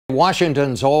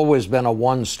Washington's always been a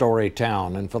one-story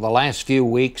town, and for the last few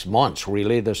weeks, months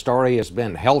really, the story has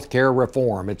been health care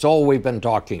reform. It's all we've been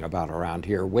talking about around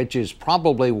here, which is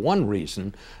probably one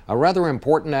reason a rather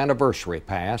important anniversary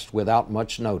passed without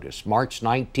much notice. March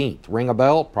 19th. Ring a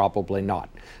bell? Probably not.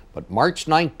 But March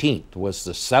 19th was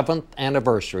the 7th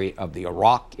anniversary of the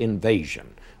Iraq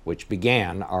invasion, which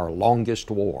began our longest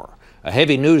war. A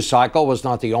heavy news cycle was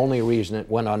not the only reason it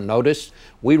went unnoticed.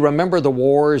 We remember the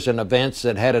wars and events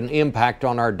that had an impact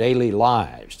on our daily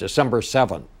lives, December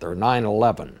 7th or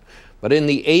 9/11. But in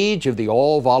the age of the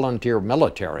all-volunteer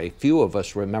military, few of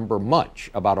us remember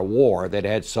much about a war that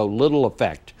had so little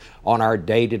effect on our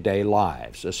day-to-day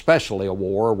lives, especially a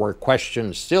war where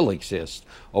questions still exist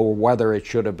over whether it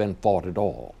should have been fought at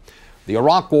all. The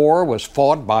Iraq War was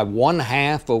fought by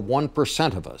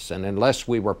 0.5% of us, and unless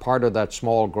we were part of that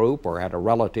small group or had a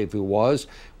relative who was,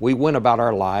 we went about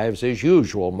our lives as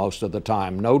usual most of the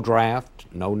time. No draft,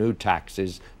 no new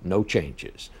taxes, no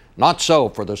changes. Not so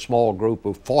for the small group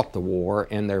who fought the war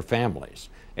and their families.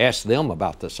 Ask them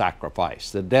about the sacrifice,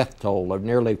 the death toll of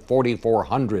nearly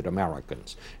 4,400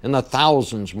 Americans, and the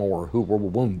thousands more who were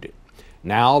wounded.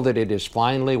 Now that it is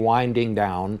finally winding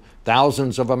down,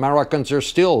 thousands of Americans are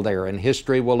still there, and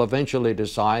history will eventually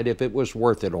decide if it was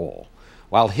worth it all.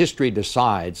 While history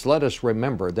decides, let us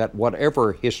remember that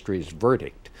whatever history's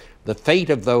verdict, the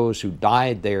fate of those who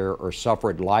died there or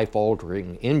suffered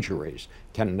life-altering injuries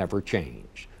can never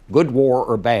change. Good war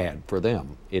or bad, for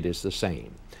them, it is the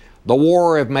same. The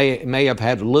war may have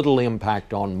had little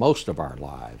impact on most of our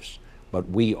lives, but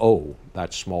we owe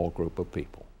that small group of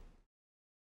people.